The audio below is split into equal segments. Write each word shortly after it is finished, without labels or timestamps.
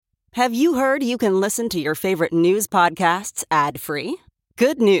Have you heard you can listen to your favorite news podcasts ad-free?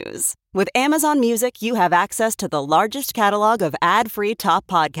 Good news! With Amazon Music, you have access to the largest catalog of ad-free top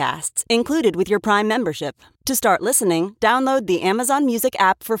podcasts included with your Prime membership. To start listening, download the Amazon Music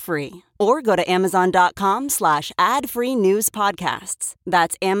app for free or go to amazon.com/ad-free news podcasts.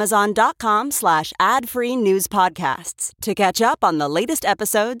 That's amazon.com/ad-free news podcasts to catch up on the latest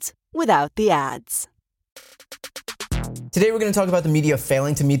episodes without the ads. Today we're going to talk about the media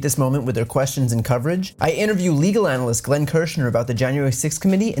failing to meet this moment with their questions and coverage. I interview legal analyst Glenn Kirshner about the January 6th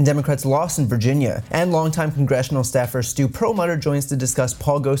committee and Democrats' loss in Virginia. And longtime congressional staffer Stu Perlmutter joins to discuss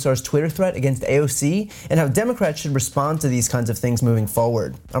Paul Gosar's Twitter threat against AOC and how Democrats should respond to these kinds of things moving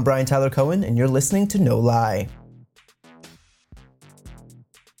forward. I'm Brian Tyler Cohen, and you're listening to No Lie.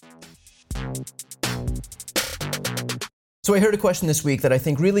 So I heard a question this week that I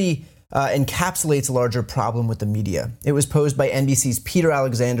think really encapsulates a larger problem with the media. It was posed by NBC's Peter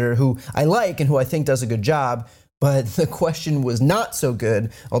Alexander, who I like and who I think does a good job, but the question was not so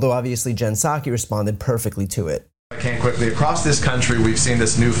good, although obviously Jen Psaki responded perfectly to it. I can quickly. Across this country, we've seen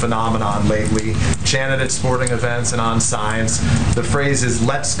this new phenomenon lately, chanted at sporting events and on signs. The phrase is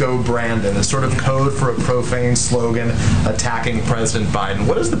 "Let's go Brandon," a sort of code for a profane slogan attacking President Biden.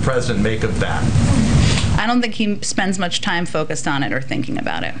 What does the president make of that? I don't think he spends much time focused on it or thinking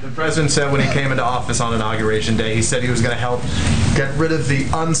about it. The president said when he came into office on Inauguration Day, he said he was going to help get rid of the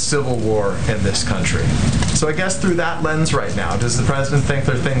uncivil war in this country. So I guess through that lens right now, does the president think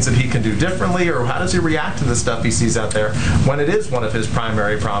there are things that he can do differently, or how does he react to the stuff he sees out there when it is one of his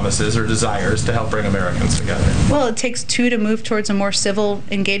primary promises or desires to help bring Americans together? Well, it takes two to move towards a more civil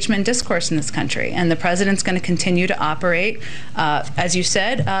engagement discourse in this country, and the president's going to continue to operate, as you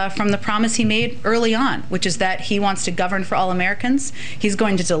said, from the promise he made early on, which is that he wants to govern for all Americans. He's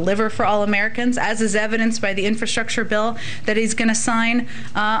going to deliver for all Americans, as is evidenced by the infrastructure bill that he's going to sign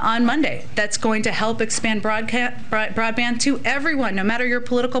on Monday. That's going to help expand broadband to everyone, no matter your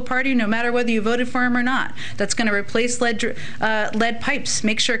political party, no matter whether you voted for him or not. That's going to replace lead pipes,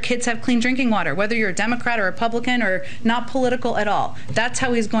 make sure kids have clean drinking water, whether you're a Democrat or Republican or not political at all. That's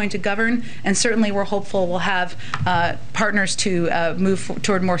how he's going to govern, and certainly we're hopeful we'll have partners to move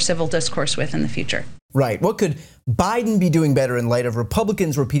toward more civil discourse with in the future. Right. What could Biden be doing better in light of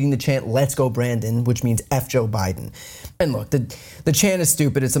Republicans repeating the chant, "Let's go Brandon," which means F Joe Biden? And look, the chant is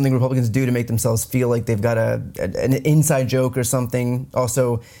stupid. It's something Republicans do to make themselves feel like they've got an inside joke or something.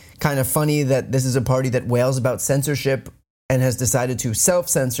 Also, kind of funny that this is a party that wails about censorship and has decided to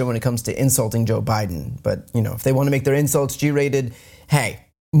self-censor when it comes to insulting Joe Biden. But, you know, if they want to make their insults G-rated, hey,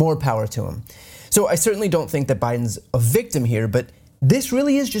 more power to them. So I certainly don't think that Biden's a victim here, but this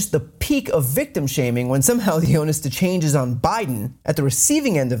really is just the peak of victim shaming when somehow the onus to change is on Biden at the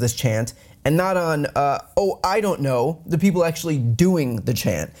receiving end of this chant and not on, I don't know, the people actually doing the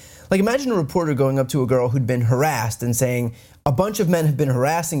chant. Like, imagine a reporter going up to a girl who'd been harassed and saying, "A bunch of men have been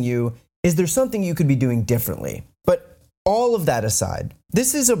harassing you. Is there something you could be doing differently?" But all of that aside,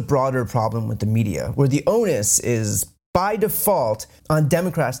 this is a broader problem with the media, where the onus is by default on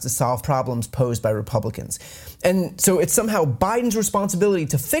Democrats to solve problems posed by Republicans. And so it's somehow Biden's responsibility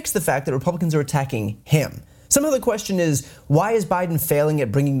to fix the fact that Republicans are attacking him. Somehow the question is, why is Biden failing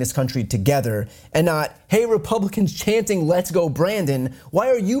at bringing this country together and not, hey, Republicans chanting, "Let's go Brandon," why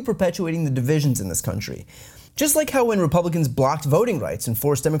are you perpetuating the divisions in this country? Just like how when Republicans blocked voting rights and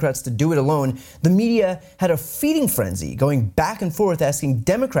forced Democrats to do it alone, the media had a feeding frenzy going back and forth asking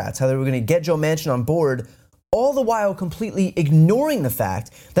Democrats how they were going to get Joe Manchin on board, all the while completely ignoring the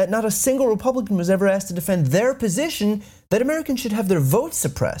fact that not a single Republican was ever asked to defend their position that Americans should have their votes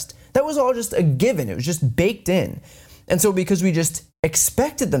suppressed. That was all just a given. It was just baked in. And so because we just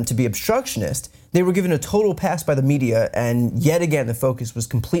expected them to be obstructionist, they were given a total pass by the media, and yet again the focus was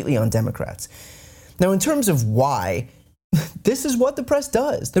completely on Democrats. Now, in terms of why, this is what the press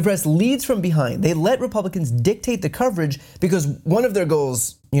does. The press leads from behind. They let Republicans dictate the coverage because one of their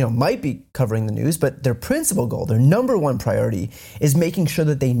goals, might be covering the news, but their principal goal, their number one priority, is making sure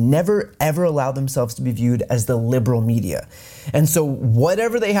that they never, ever allow themselves to be viewed as the liberal media. And so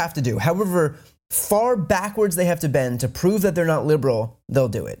whatever they have to do, however far backwards they have to bend to prove that they're not liberal, they'll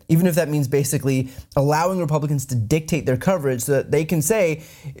do it. Even if that means basically allowing Republicans to dictate their coverage so that they can say,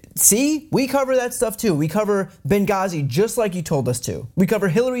 see, we cover that stuff too. We cover Benghazi just like you told us to. We cover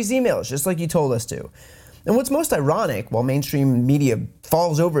Hillary's emails just like you told us to. And what's most ironic, while mainstream media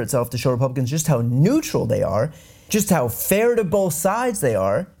falls over itself to show Republicans just how neutral they are, just how fair to both sides they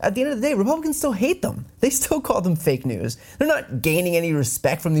are, at the end of the day, Republicans still hate them. They still call them fake news. They're not gaining any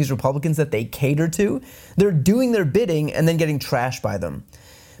respect from these Republicans that they cater to. They're doing their bidding and then getting trashed by them.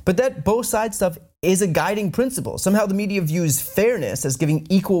 But that both sides stuff is a guiding principle. Somehow the media views fairness as giving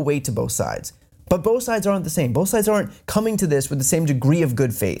equal weight to both sides. But both sides aren't the same. Both sides aren't coming to this with the same degree of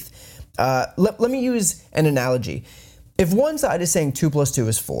good faith. Let me use an analogy. If one side is saying 2 + 2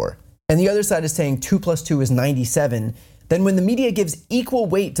 is 4, and the other side is saying 2 + 2 is 97, then when the media gives equal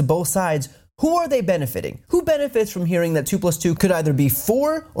weight to both sides, who are they benefiting? Who benefits from hearing that 2 + 2 could either be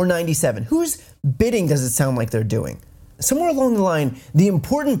 4 or 97? Whose bidding does it sound like they're doing? Somewhere along the line, the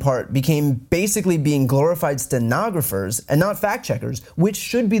important part became basically being glorified stenographers and not fact checkers, which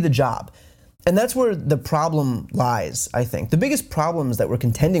should be the job. And that's where the problem lies, I think. The biggest problems that we're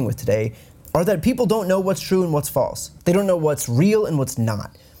contending with today are that people don't know what's true and what's false. They don't know what's real and what's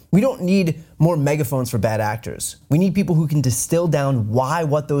not. We don't need more megaphones for bad actors. We need people who can distill down why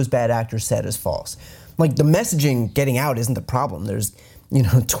what those bad actors said is false. Like, the messaging getting out isn't the problem. There's,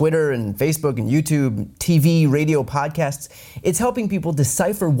 Twitter and Facebook and YouTube, TV, radio, podcasts. It's helping people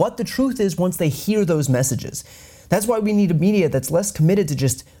decipher what the truth is once they hear those messages. That's why we need a media that's less committed to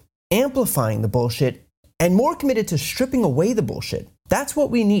just amplifying the bullshit and more committed to stripping away the bullshit. That's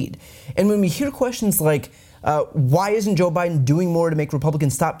what we need. And when we hear questions like, why isn't Joe Biden doing more to make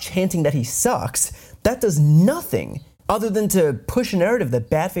Republicans stop chanting that he sucks, that does nothing other than to push a narrative that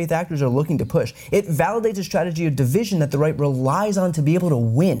bad faith actors are looking to push. It validates a strategy of division that the right relies on to be able to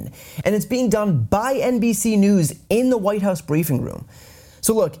win. And it's being done by NBC News in the White House briefing room.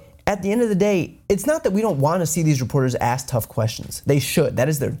 So look, at the end of the day, it's not that we don't want to see these reporters ask tough questions. They should. That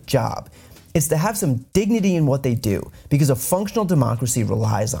is their job. It's to have some dignity in what they do, because a functional democracy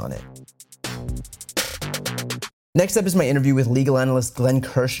relies on it. Next up is my interview with legal analyst Glenn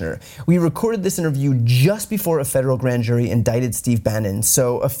Kirshner. We recorded this interview just before a federal grand jury indicted Steve Bannon,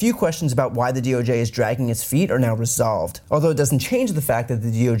 so a few questions about why the DOJ is dragging its feet are now resolved, although it doesn't change the fact that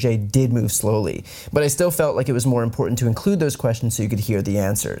the DOJ did move slowly. But I still felt like it was more important to include those questions so you could hear the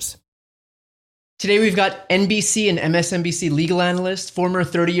answers. Today we've got NBC and MSNBC legal analyst, former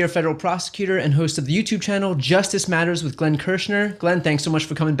 30-year federal prosecutor, and host of the YouTube channel Justice Matters with Glenn Kirshner. Glenn, thanks so much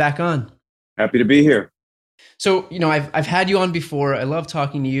for coming back on. Happy to be here. So, I've had you on before. I love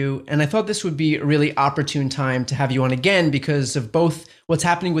talking to you. And I thought this would be a really opportune time to have you on again because of both what's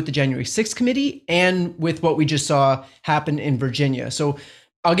happening with the January 6th committee and with what we just saw happen in Virginia. So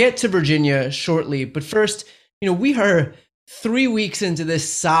I'll get to Virginia shortly. But first, we are 3 weeks into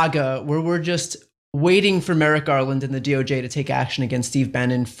this saga where we're just waiting for Merrick Garland and the DOJ to take action against Steve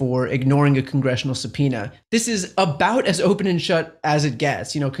Bannon for ignoring a congressional subpoena. This is about as open and shut as it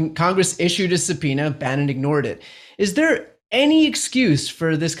gets. Congress issued a subpoena, Bannon ignored it. Is there any excuse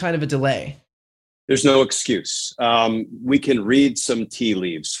for this kind of a delay? There's no excuse. We can read some tea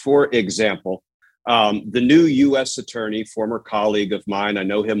leaves. For example, the new U.S. attorney, former colleague of mine, I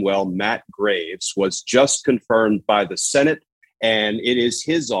know him well, Matt Graves, was just confirmed by the Senate. And it is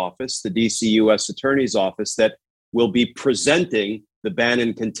his office, the D.C. U.S. Attorney's Office, that will be presenting the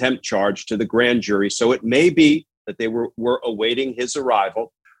Bannon contempt charge to the grand jury. So it may be that they were awaiting his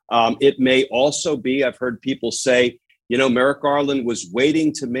arrival. It may also be, I've heard people say, Merrick Garland was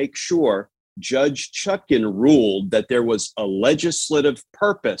waiting to make sure Judge Chutkan ruled that there was a legislative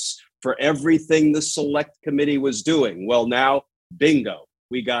purpose for everything the Select Committee was doing. Well, now, bingo,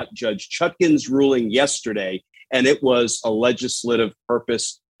 we got Judge Chutkan's ruling yesterday. And it was a legislative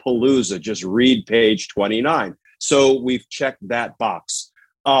purpose palooza. Just read page 29. So we've checked that box.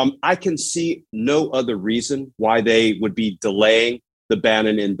 I can see no other reason why they would be delaying the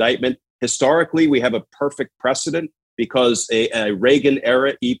Bannon indictment. Historically, we have a perfect precedent because a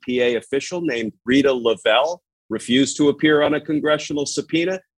Reagan-era EPA official named Rita Lavelle refused to appear on a congressional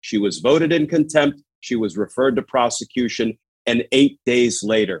subpoena. She was voted in contempt. She was referred to prosecution. And 8 days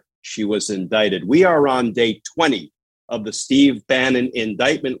later, she was indicted. We are on day 20 of the Steve Bannon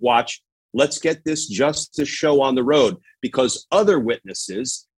indictment watch. Let's get this justice show on the road because other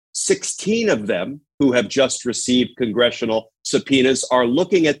witnesses, 16 of them who have just received congressional subpoenas, are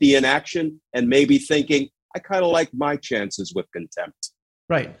looking at the inaction and maybe thinking, I kind of like my chances with contempt.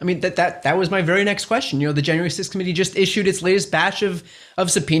 Right. I mean, that was my very next question. The January 6th committee just issued its latest batch of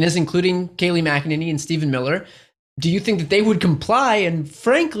subpoenas, including Kayleigh McEnany and Stephen Miller. Do you think that they would comply? And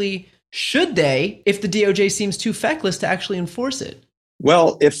frankly, should they, if the DOJ seems too feckless to actually enforce it?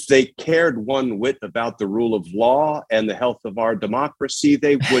 Well, if they cared one whit about the rule of law and the health of our democracy,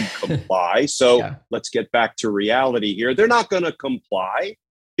 they would comply. So Let's get back to reality here. They're not going to comply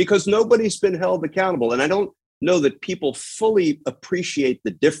because nobody's been held accountable. And I don't know that people fully appreciate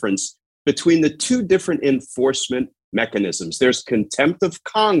the difference between the two different enforcement mechanisms. There's contempt of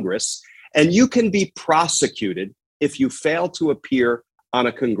Congress, and you can be prosecuted if you fail to appear on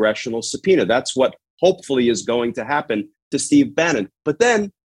a congressional subpoena. That's what hopefully is going to happen to Steve Bannon. But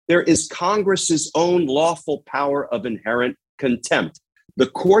then There is Congress's own lawful power of inherent contempt. The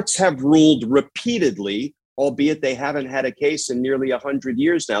courts have ruled repeatedly, albeit they haven't had a case in nearly 100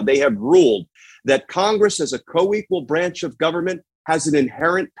 years now. They have ruled that Congress, as a co-equal branch of government, has an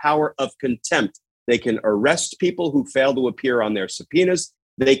inherent power of contempt. They can arrest people who fail to appear on their subpoenas.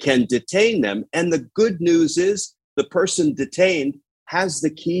 They can detain them. And the good news is the person detained has the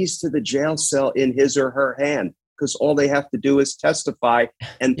keys to the jail cell in his or her hand, because all they have to do is testify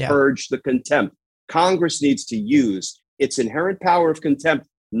and purge the contempt. Congress needs to use its inherent power of contempt,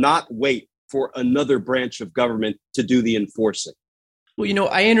 not wait for another branch of government to do the enforcing. Well,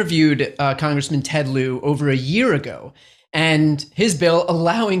 I interviewed Congressman Ted Lieu over a year ago, and his bill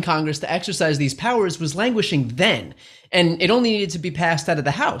allowing Congress to exercise these powers was languishing then. And it only needed to be passed out of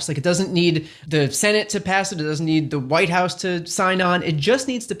the House. Like, it doesn't need the Senate to pass it. It doesn't need the White House to sign on. It just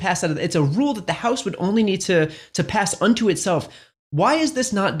needs to pass out of it's a rule that the House would only need to pass unto itself. Why is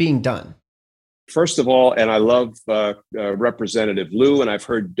this not being done? First of all, and I love Representative Lieu, and I've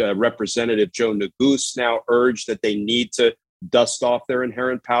heard Representative Joe Neguse now urge that they need to dust off their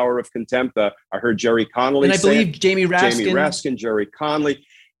inherent power of contempt. I heard Jerry Connolly and I believe Jamie Raskin, Jerry Connolly.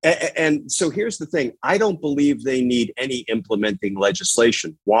 And so here's the thing. I don't believe they need any implementing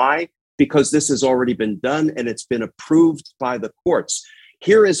legislation. Why? Because this has already been done and it's been approved by the courts.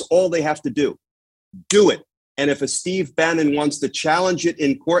 Here is all they have to do. Do it. And if a Steve Bannon wants to challenge it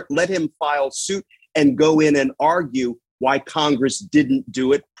in court, let him file suit and go in and argue why Congress didn't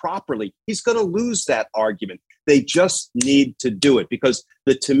do it properly. He's going to lose that argument. They just need to do it because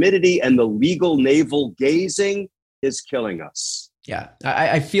the timidity and the legal navel gazing is killing us. Yeah,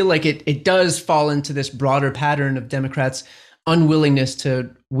 I feel like it does fall into this broader pattern of Democrats' unwillingness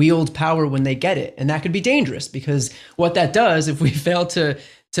to wield power when they get it. And that could be dangerous because what that does, if we fail to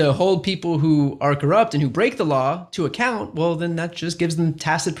hold people who are corrupt and who break the law to account, well, then that just gives them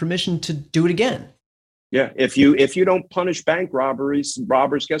tacit permission to do it again. Yeah, if you don't punish bank robbers,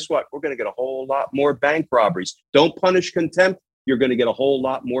 guess what? We're going to get a whole lot more bank robberies. Don't punish contempt. You're going to get a whole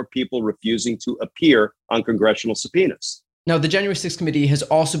lot more people refusing to appear on congressional subpoenas. Now, the January 6th committee has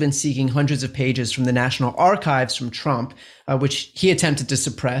also been seeking hundreds of pages from the National Archives from Trump, which he attempted to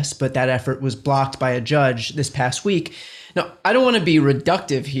suppress, but that effort was blocked by a judge this past week. Now, I don't want to be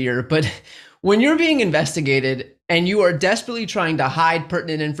reductive here, but when you're being investigated and you are desperately trying to hide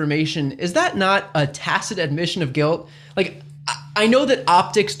pertinent information, is that not a tacit admission of guilt? Like, I know that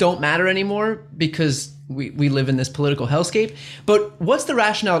optics don't matter anymore because we live in this political hellscape, but what's the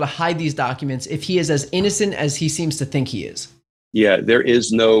rationale to hide these documents if he is as innocent as he seems to think he is? Yeah, there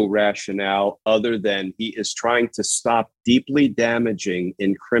is no rationale other than he is trying to stop deeply damaging,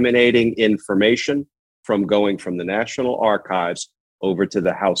 incriminating information from going from the National Archives over to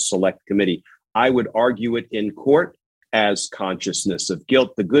the House Select Committee. I would argue it in court as consciousness of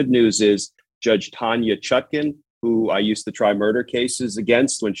guilt. The good news is Judge Tanya Chutkan, who I used to try murder cases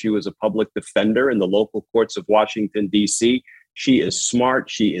against when she was a public defender in the local courts of Washington, D.C. She is smart.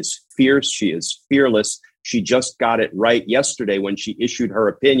 She is fierce. She is fearless. She just got it right yesterday when she issued her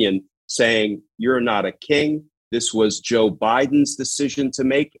opinion saying, "You're not a king. This was Joe Biden's decision to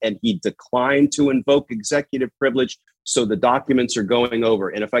make, and he declined to invoke executive privilege. So the documents are going over."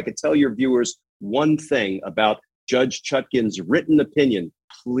 And if I could tell your viewers one thing about Judge Chutkan's written opinion,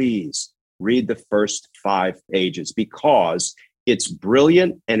 please read the first 5 pages because it's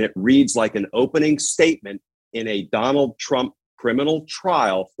brilliant and it reads like an opening statement in a Donald Trump criminal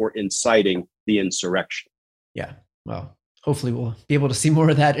trial for inciting the insurrection. Yeah, well, hopefully we'll be able to see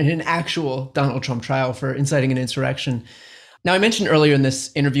more of that in an actual Donald Trump trial for inciting an insurrection. Now, I mentioned earlier in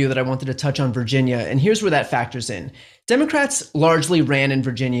this interview that I wanted to touch on Virginia, and here's where that factors in. Democrats largely ran in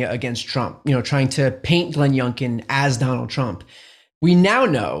Virginia against Trump, trying to paint Glenn Youngkin as Donald Trump. We now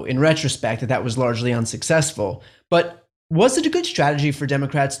know, in retrospect, that was largely unsuccessful. But was it a good strategy for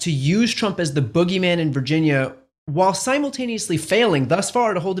Democrats to use Trump as the boogeyman in Virginia while simultaneously failing thus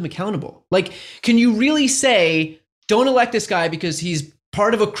far to hold him accountable? Like, can you really say, don't elect this guy because he's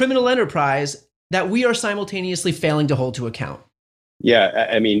part of a criminal enterprise that we are simultaneously failing to hold to account? Yeah,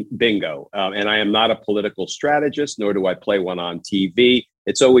 I mean, bingo. And I am not a political strategist, nor do I play one on TV.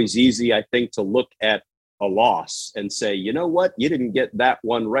 It's always easy, I think, to look at a loss and say, you know what, you didn't get that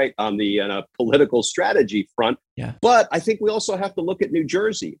one right on the political strategy front. Yeah. But I think we also have to look at New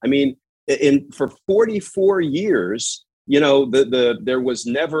Jersey. I mean, for 44 years, there was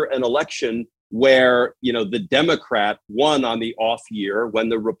never an election where, the Democrat won on the off year when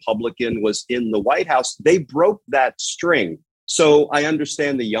the Republican was in the White House. They broke that string. So I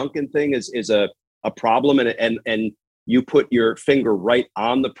understand the Youngkin thing is a problem, and you put your finger right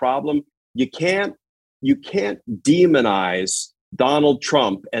on the problem. You can't demonize Donald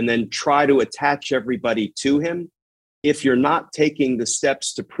Trump and then try to attach everybody to him if you're not taking the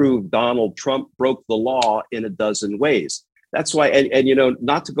steps to prove Donald Trump broke the law in a dozen ways. That's why, and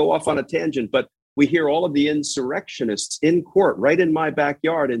not to go off on a tangent, but we hear all of the insurrectionists in court right in my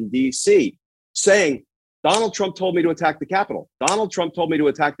backyard in DC saying, Donald Trump told me to attack the Capitol. Donald Trump told me to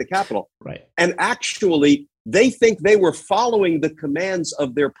attack the Capitol. Right. And actually, they think they were following the commands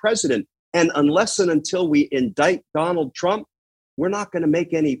of their president. And unless and until we indict Donald Trump, we're not going to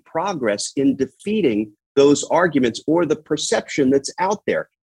make any progress in defeating those arguments or the perception that's out there.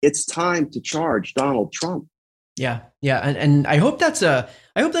 It's time to charge Donald Trump. Yeah. And I hope that's a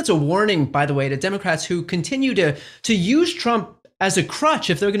warning, by the way, to Democrats who continue to use Trump as a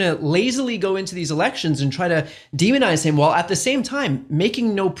crutch if they're going to lazily go into these elections and try to demonize him while at the same time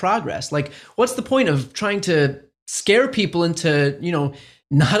making no progress. Like, what's the point of trying to scare people into,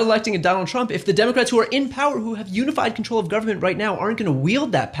 not electing a Donald Trump if the Democrats who are in power, who have unified control of government right now, aren't going to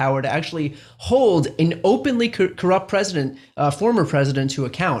wield that power to actually hold an openly corrupt president, former president, to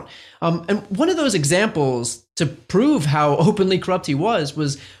account? And one of those examples to prove how openly corrupt he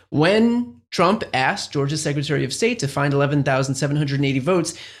was when Trump asked Georgia's Secretary of State to find 11,780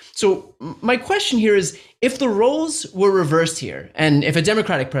 votes. So my question here is, if the roles were reversed here, and if a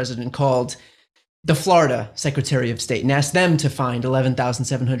Democratic president called the Florida Secretary of State and asked them to find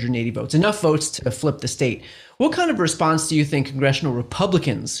 11,780 votes, enough votes to flip the state, what kind of response do you think congressional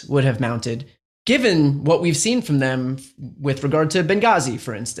Republicans would have mounted, given what we've seen from them with regard to Benghazi,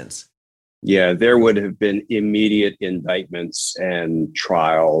 for instance? Yeah, there would have been immediate indictments and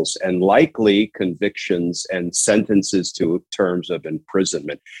trials and likely convictions and sentences to terms of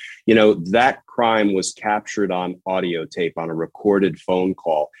imprisonment. That crime was captured on audio tape, on a recorded phone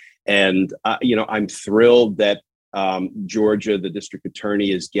call. And, I'm thrilled that Georgia, the district attorney,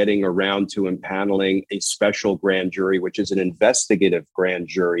 is getting around to impaneling a special grand jury, which is an investigative grand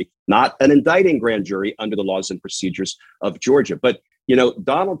jury, not an indicting grand jury under the laws and procedures of Georgia. But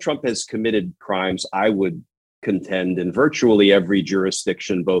Donald Trump has committed crimes, I would contend, in virtually every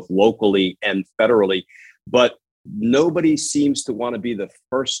jurisdiction, both locally and federally. But nobody seems to want to be the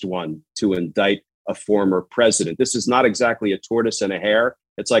first one to indict a former president. This is not exactly a tortoise and a hare.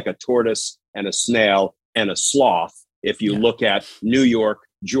 It's like a tortoise and a snail and a sloth if you look at New York,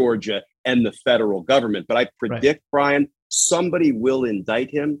 Georgia, and the federal government. But I predict, Brian, somebody will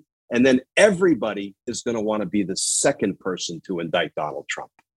indict him. And then everybody is going to want to be the second person to indict Donald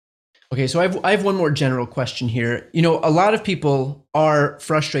Trump. Okay, so I have one more general question here. A lot of people are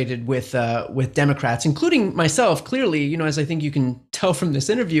frustrated with Democrats, including myself, clearly, as I think you can tell from this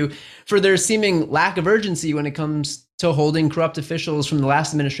interview, for their seeming lack of urgency when it comes to holding corrupt officials from the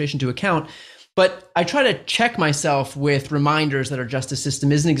last administration to account. But I try to check myself with reminders that our justice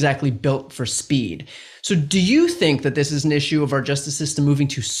system isn't exactly built for speed. So do you think that this is an issue of our justice system moving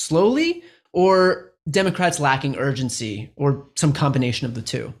too slowly, or Democrats lacking urgency, or some combination of the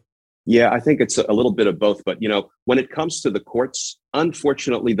two? Yeah, I think it's a little bit of both. But, when it comes to the courts,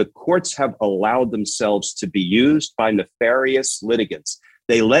 unfortunately, the courts have allowed themselves to be used by nefarious litigants.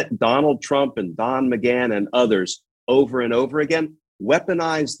 They let Donald Trump and Don McGahn and others over and over again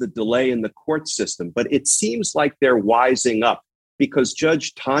weaponize the delay in the court system. But it seems like they're wising up, because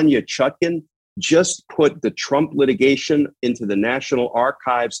Judge Tanya Chutkan just put the Trump litigation into the National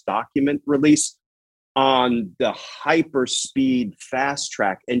Archives document release on the hyper speed fast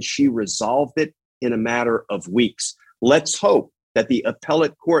track, and she resolved it in a matter of weeks. Let's hope that the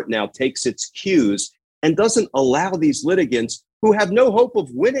appellate court now takes its cues and doesn't allow these litigants who have no hope of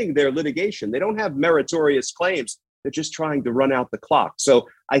winning their litigation. They don't have meritorious claims. They're just trying to run out the clock. So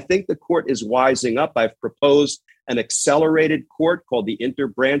I think the court is wising up. I've proposed an accelerated court called the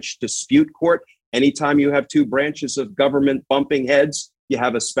Interbranch Dispute Court. Anytime you have two branches of government bumping heads, you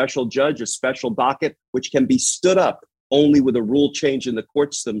have a special judge, a special docket, which can be stood up only with a rule change in the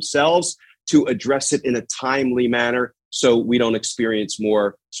courts themselves to address it in a timely manner, so we don't experience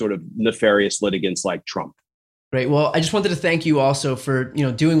more sort of nefarious litigants like Trump. Great. Well, I just wanted to thank you also for,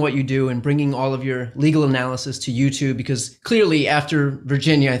 doing what you do and bringing all of your legal analysis to YouTube, because clearly after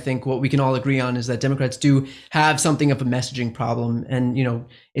Virginia, I think what we can all agree on is that Democrats do have something of a messaging problem. And,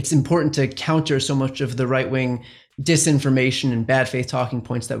 it's important to counter so much of the right-wing disinformation and bad faith talking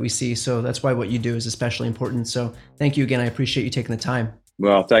points that we see. So that's why what you do is especially important. So thank you again. I appreciate you taking the time.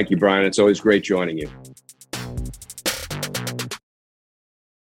 Well, thank you, Brian. It's always great joining you.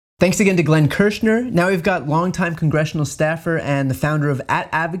 Thanks again to Glenn Kirshner. Now we've got longtime congressional staffer and the founder of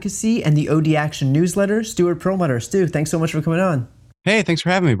 @Advocacy and the OD Action newsletter, Stuart Perlmutter. Stu, thanks so much for coming on. Hey, thanks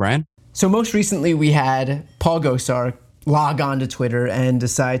for having me, Brian. So most recently we had Paul Gosar log on to Twitter and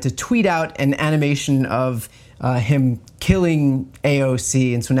decide to tweet out an animation of him killing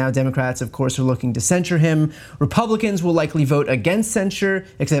AOC. And so now Democrats, of course, are looking to censure him. Republicans will likely vote against censure,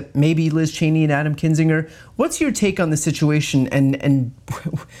 except maybe Liz Cheney and Adam Kinzinger. What's your take on the situation, and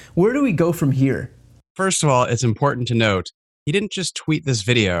where do we go from here? First of all, it's important to note, he didn't just tweet this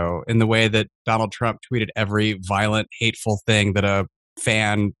video in the way that Donald Trump tweeted every violent, hateful thing that a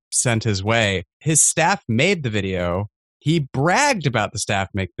fan sent his way. His staff made the video. He bragged about the staff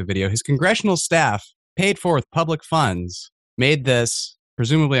make the video. His congressional staff, paid for with public funds, made this,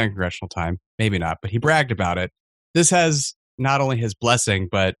 presumably on congressional time, maybe not, but he bragged about it. This has not only his blessing,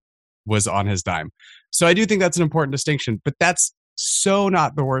 but was on his dime. So I do think that's an important distinction, but that's so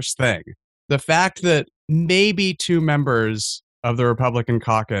not the worst thing. The fact that maybe 2 members of the Republican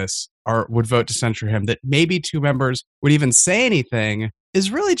caucus would vote to censure him, that maybe 2 members would even say anything,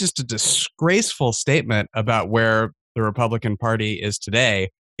 is really just a disgraceful statement about where the Republican Party is today.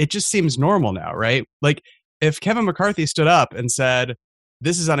 It just seems normal now, right? Like, if Kevin McCarthy stood up and said,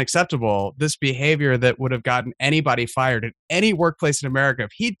 this is unacceptable, this behavior that would have gotten anybody fired at any workplace in America,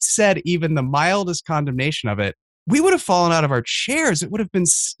 if he'd said even the mildest condemnation of it, we would have fallen out of our chairs. It would have been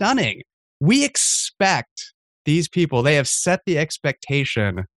stunning. We expect these people, they have set the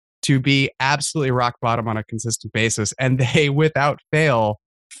expectation to be absolutely rock bottom on a consistent basis, and they, without fail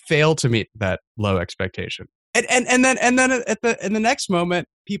to meet that low expectation. And then in the next moment,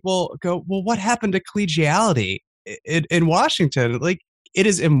 people go, well, what happened to collegiality in Washington? Like, it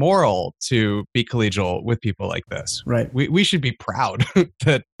is immoral to be collegial with people like this. Right. We should be proud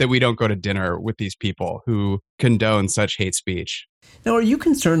that we don't go to dinner with these people who condone such hate speech. Now, are you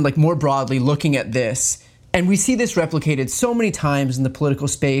concerned, like, more broadly, looking at this, and we see this replicated so many times in the political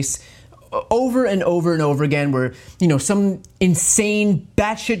space, over and over and over again, where, you know, some insane,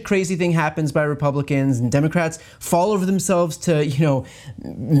 batshit crazy thing happens by Republicans, and Democrats fall over themselves to, you know,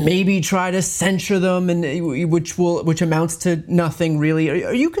 maybe try to censure them, and which amounts to nothing really.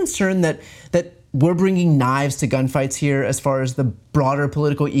 Are you concerned that we're bringing knives to gunfights here as far as the broader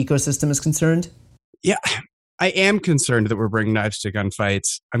political ecosystem is concerned? Yeah, I am concerned that we're bringing knives to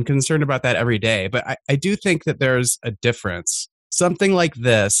gunfights. I'm concerned about that every day, but I do think that there's a difference. Something like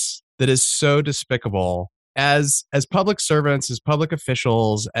this that is so despicable, as public servants, as public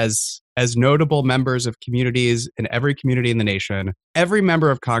officials, as notable members of communities in every community in the nation, every member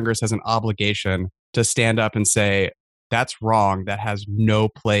of Congress has an obligation to stand up and say, that's wrong. That has no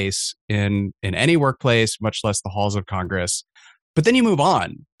place in any workplace, much less the halls of Congress. But then you move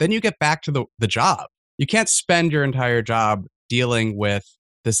on. Then you get back to the job. You can't spend your entire job dealing with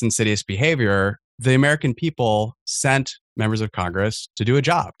this insidious behavior. The American people sent members of Congress to do a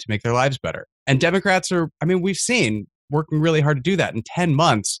job, to make their lives better. And Democrats are, I mean, we've seen working really hard to do that. In 10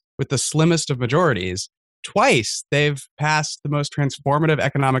 months, with the slimmest of majorities, twice they've passed the most transformative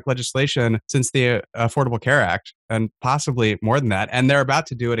economic legislation since the Affordable Care Act, and possibly more than that. And they're about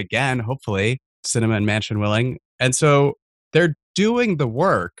to do it again, hopefully, Sinema and Manchin willing. And so they're doing the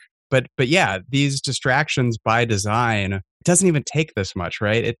work. But yeah, these distractions by design, it doesn't even take this much,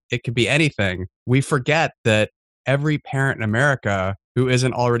 right? It could be anything. We forget that every parent in America who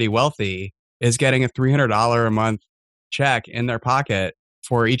isn't already wealthy is getting a $300 a month check in their pocket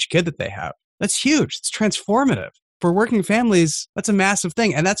for each kid that they have. That's huge. It's transformative. For working families, that's a massive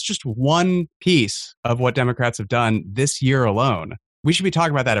thing. And that's just one piece of what Democrats have done this year alone. We should be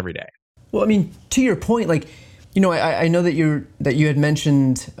talking about that every day. Well, I mean, to your point, like, you know, I know that you had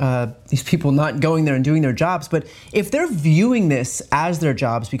mentioned these people not going there and doing their jobs, but if they're viewing this as their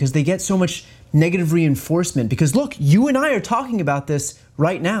jobs because they get so much negative reinforcement, because look, you and I are talking about this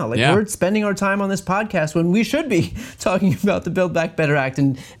right now. Like, we're spending our time on this podcast when we should be talking about the Build Back Better Act.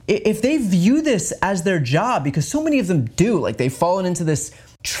 And if they view this as their job, because so many of them do, like, they've fallen into this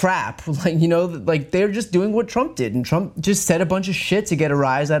trap, like, you know, like they're just doing what Trump did, and Trump just said a bunch of shit to get a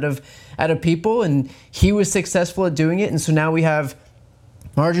rise out of people, and he was successful at doing it. And so now we have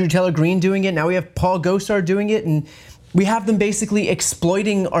Marjorie Taylor Greene doing it. Now we have Paul Gosar doing it, and we have them basically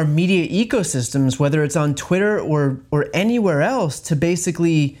exploiting our media ecosystems, whether it's on Twitter or anywhere else, to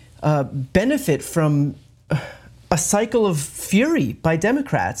basically benefit from a cycle of fury by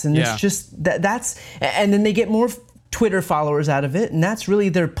Democrats. And it's just that's, and then they get more Twitter followers out of it, and that's really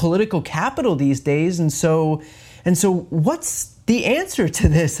their political capital these days. And so what's the answer to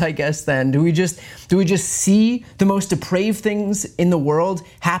this, I guess, then? Do we just see the most depraved things in the world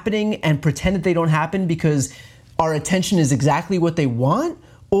happening and pretend that they don't happen because our attention is exactly what they want?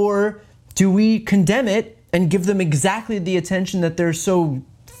 Or do we condemn it and give them exactly the attention that they're so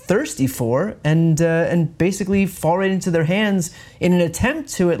thirsty for, and basically fall right into their hands in an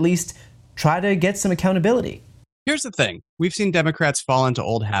attempt to at least try to get some accountability? Here's the thing. We've seen Democrats fall into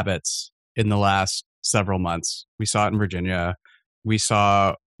old habits in the last several months. We saw it in Virginia. We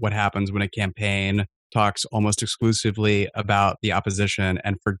saw what happens when a campaign talks almost exclusively about the opposition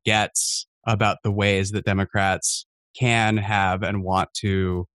and forgets about the ways that Democrats can have and want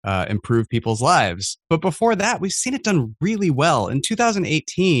to improve people's lives. But before that, we've seen it done really well. In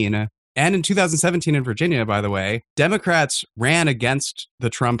 2018 and in 2017 in Virginia, by the way, Democrats ran against the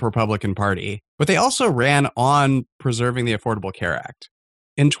Trump Republican Party, but they also ran on preserving the Affordable Care Act.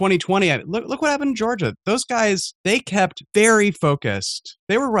 In 2020, look what happened in Georgia. Those guys, they kept very focused.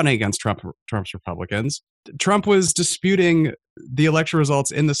 They were running against Trump's Republicans. Trump was disputing the election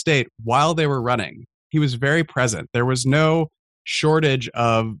results in the state while they were running. He was very present. There was no shortage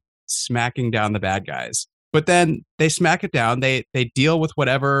of smacking down the bad guys. But then they smack it down. They deal with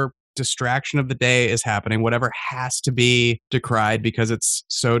whatever distraction of the day is happening, whatever has to be decried because it's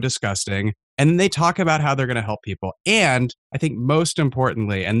so disgusting. And then they talk about how they're going to help people. And I think most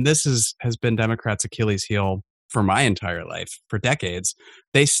importantly, and this has been Democrats' Achilles heel for my entire life, for decades,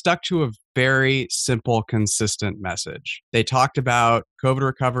 they stuck to a very simple, consistent message. They talked about COVID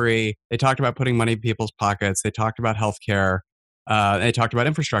recovery. They talked about putting money in people's pockets. They talked about healthcare. They talked about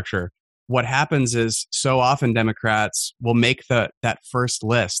infrastructure. What happens is so often Democrats will make that first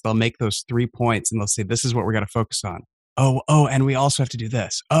list. They'll make those 3 points and they'll say, this is what we're going to focus on. Oh, and we also have to do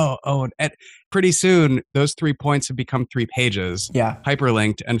this. And pretty soon those 3 points have become 3 pages,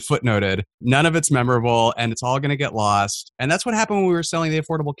 hyperlinked and footnoted. None of it's memorable and it's all going to get lost. And that's what happened when we were selling the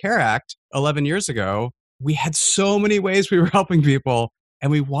Affordable Care Act 11 years ago. We had so many ways we were helping people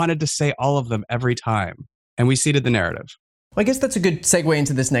and we wanted to say all of them every time. And we ceded the narrative. Well, I guess that's a good segue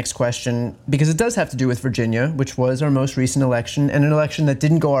into this next question because it does have to do with Virginia, which was our most recent election and an election that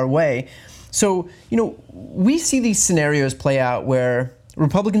didn't go our way. So, we see these scenarios play out where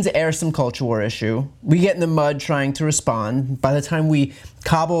Republicans air some culture war issue. We get in the mud trying to respond. By the time we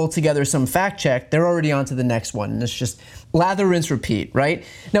cobble together some fact check, they're already on to the next one. And it's just lather, rinse, repeat, right?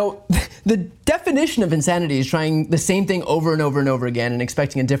 Now, the definition of insanity is trying the same thing over and over and over again and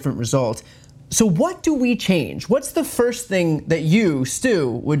expecting a different result. So what do we change? What's the first thing that you,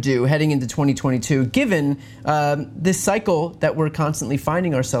 Stu, would do heading into 2022, given this cycle that we're constantly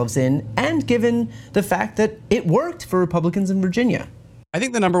finding ourselves in, and given the fact that it worked for Republicans in Virginia? I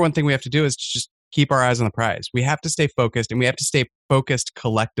think the number one thing we have to do is to just keep our eyes on the prize. We have to stay focused, and we have to stay focused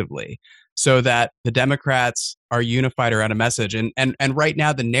collectively so that the Democrats are unified around a message. And right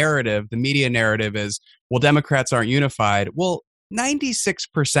now, the media narrative is, well, Democrats aren't unified. Well,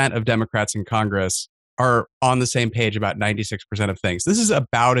 96% of Democrats in Congress are on the same page about 96% of things. This is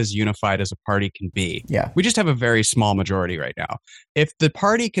about as unified as a party can be. Yeah. We just have a very small majority right now. If the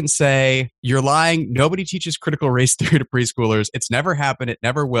party can say, you're lying, nobody teaches critical race theory to preschoolers, it's never happened, it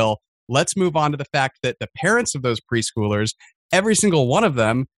never will, let's move on to the fact that the parents of those preschoolers, every single one of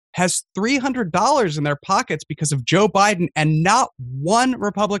them, has $300 in their pockets because of Joe Biden, and not one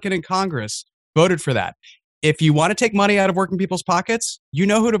Republican in Congress voted for that. If you want to take money out of working people's pockets, you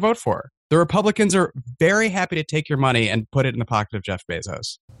know who to vote for. The Republicans are very happy to take your money and put it in the pocket of Jeff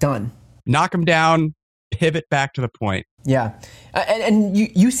Bezos. Done. Knock them down, pivot back to the point. Yeah. And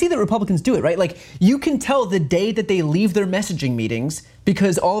you see that Republicans do it, right? Like, you can tell the day that they leave their messaging meetings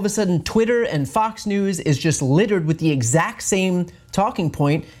because all of a sudden Twitter and Fox News is just littered with the exact same talking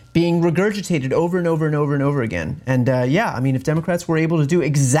point being regurgitated over and over and over and over again. And if Democrats were able to do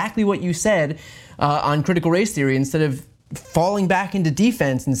exactly what you said on critical race theory, instead of falling back into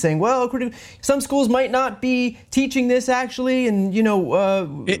defense and saying, well, some schools might not be teaching this actually, and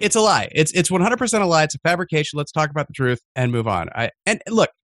it's a lie. It's 100% a lie. It's a fabrication. Let's talk about the truth and move on. And look,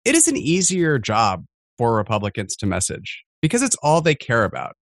 it is an easier job for Republicans to message because it's all they care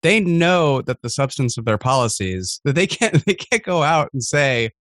about. They know that the substance of their policies, that they can't go out and say,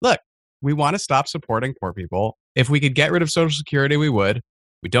 look, we want to stop supporting poor people. If we could get rid of Social Security, we would.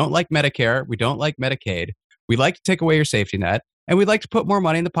 We don't like Medicare. We don't like Medicaid. We'd like to take away your safety net. And we'd like to put more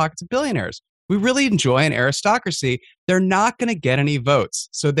money in the pockets of billionaires. We really enjoy an aristocracy. They're not going to get any votes.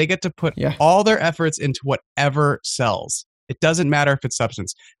 So they get to put all their efforts into whatever sells. It doesn't matter if it's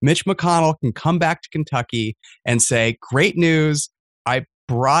substance. Mitch McConnell can come back to Kentucky and say, great news, I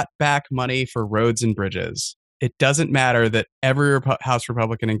brought back money for roads and bridges. It doesn't matter that every House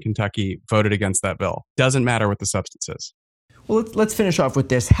Republican in Kentucky voted against that bill. Doesn't matter what the substance is. Well, let's finish off with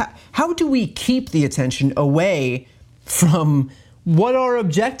this. How do we keep the attention away from what are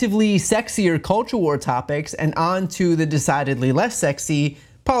objectively sexier culture war topics and on to the decidedly less sexy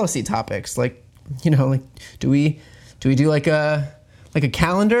policy topics? Like, do we do like a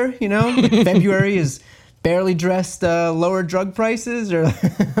calendar? February is barely dressed lower drug prices, or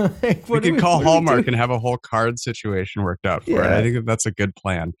like, we could call Hallmark and have a whole card situation worked out for it. I think that's a good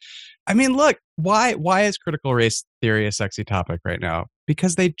plan. I mean, look, why is critical race theory a sexy topic right now?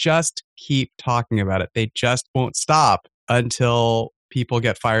 Because they just keep talking about it. They just won't stop until people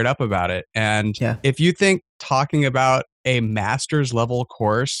get fired up about it. And if you think talking about a master's level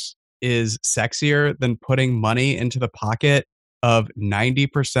course is sexier than putting money into the pocket of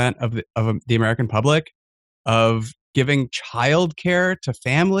 90% of the American public, of giving childcare to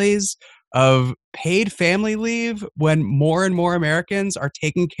families, of paid family leave when more and more Americans are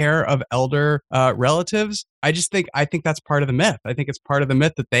taking care of elder relatives, I think that's part of the myth. I think it's part of the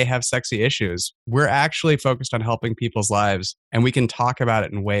myth that they have sexy issues. We're actually focused on helping people's lives, and we can talk about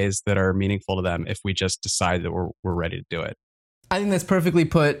it in ways that are meaningful to them if we just decide that we're ready to do it. I think that's perfectly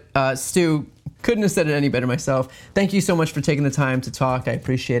put. Stu, couldn't have said it any better myself. Thank you so much for taking the time to talk. I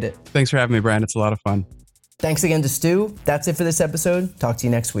appreciate it. Thanks for having me, Brian. It's a lot of fun. Thanks again to Stu. That's it for this episode. Talk to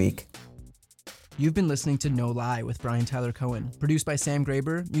you next week. You've been listening to No Lie with Brian Tyler Cohen, produced by Sam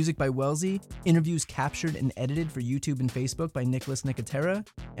Graber, music by Wellesley, interviews captured and edited for YouTube and Facebook by Nicholas Nicotera,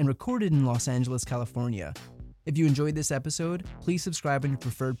 and recorded in Los Angeles, California. If you enjoyed this episode, please subscribe on your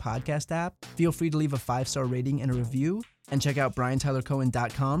preferred podcast app. Feel free to leave a 5-star rating and a review, and check out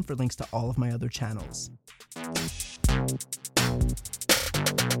briantylercohen.com for links to all of my other channels.